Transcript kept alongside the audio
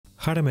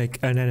How to make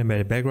an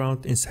animated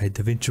background inside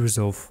Davinci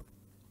Resolve.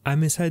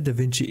 I'm inside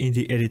Davinci in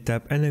the Edit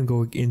tab and I'm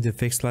going in the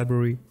effects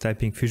library,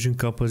 typing Fusion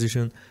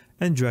Composition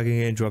and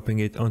dragging and dropping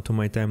it onto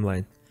my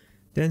timeline.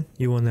 Then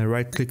you wanna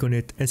right click on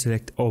it and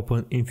select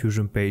Open in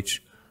Fusion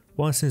page.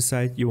 Once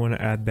inside, you wanna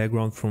add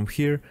background from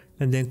here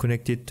and then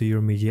connect it to your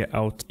media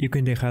out. You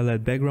can then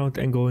highlight background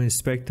and go in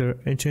inspector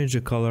and change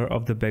the color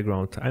of the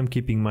background. I'm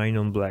keeping mine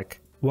on black.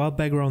 While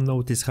background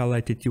node is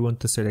highlighted, you want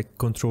to select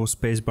Ctrl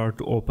Spacebar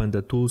to open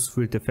the tools,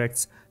 Fluid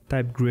Effects,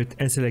 type Grid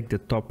and select the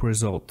top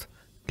result.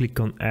 Click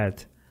on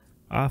Add.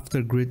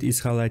 After Grid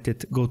is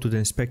highlighted, go to the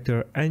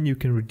inspector and you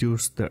can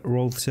reduce the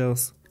row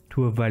cells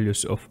to a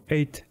values of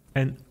 8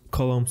 and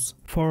columns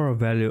for a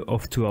value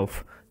of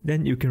 12.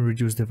 Then you can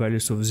reduce the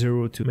values of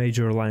 0 to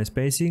major line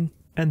spacing,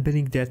 and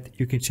beneath that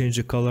you can change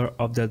the color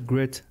of that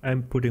grid.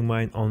 I'm putting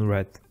mine on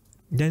red.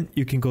 Then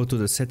you can go to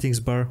the settings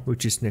bar,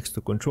 which is next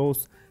to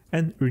controls,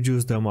 and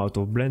reduce the amount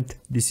of blend.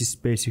 This is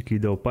basically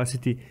the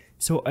opacity,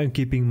 so I'm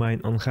keeping mine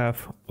on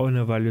half on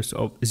a values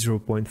of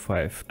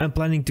 0.5. I'm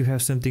planning to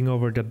have something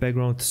over the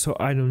background, so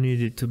I don't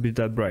need it to be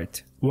that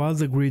bright. While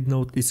the grid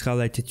node is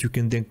highlighted, you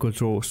can then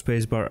Ctrl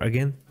Spacebar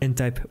again and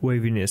type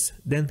waviness,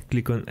 then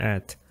click on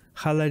Add.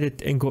 Highlight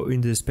it and go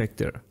in the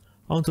inspector.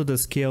 Onto the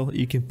scale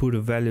you can put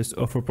the values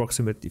of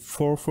approximately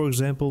 4 for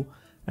example,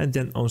 and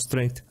then on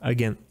strength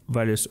again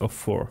values of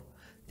 4.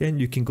 Then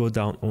you can go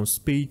down on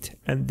speed,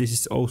 and this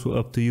is also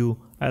up to you.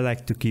 I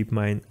like to keep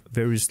mine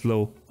very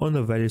slow on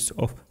the values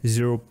of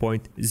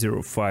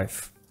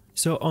 0.05.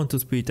 So onto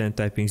speed I'm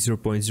typing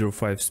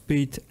 0.05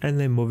 speed and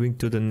then moving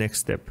to the next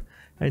step,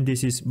 and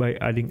this is by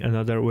adding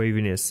another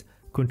waviness.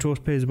 Control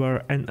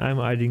spacebar and I'm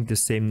adding the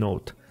same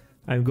node.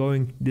 I'm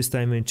going this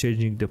time and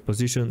changing the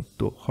position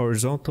to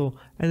horizontal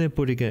and then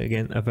putting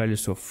again a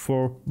values of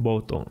 4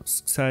 both on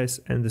size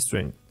and the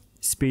strength.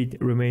 Speed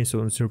remains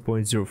on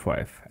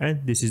 0.05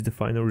 and this is the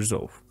final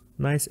result.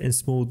 Nice and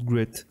smooth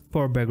grid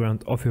for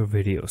background of your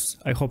videos.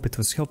 I hope it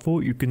was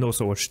helpful. You can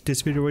also watch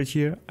this video right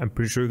here. I'm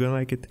pretty sure you're gonna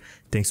like it.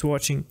 Thanks for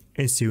watching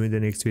and see you in the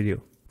next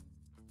video.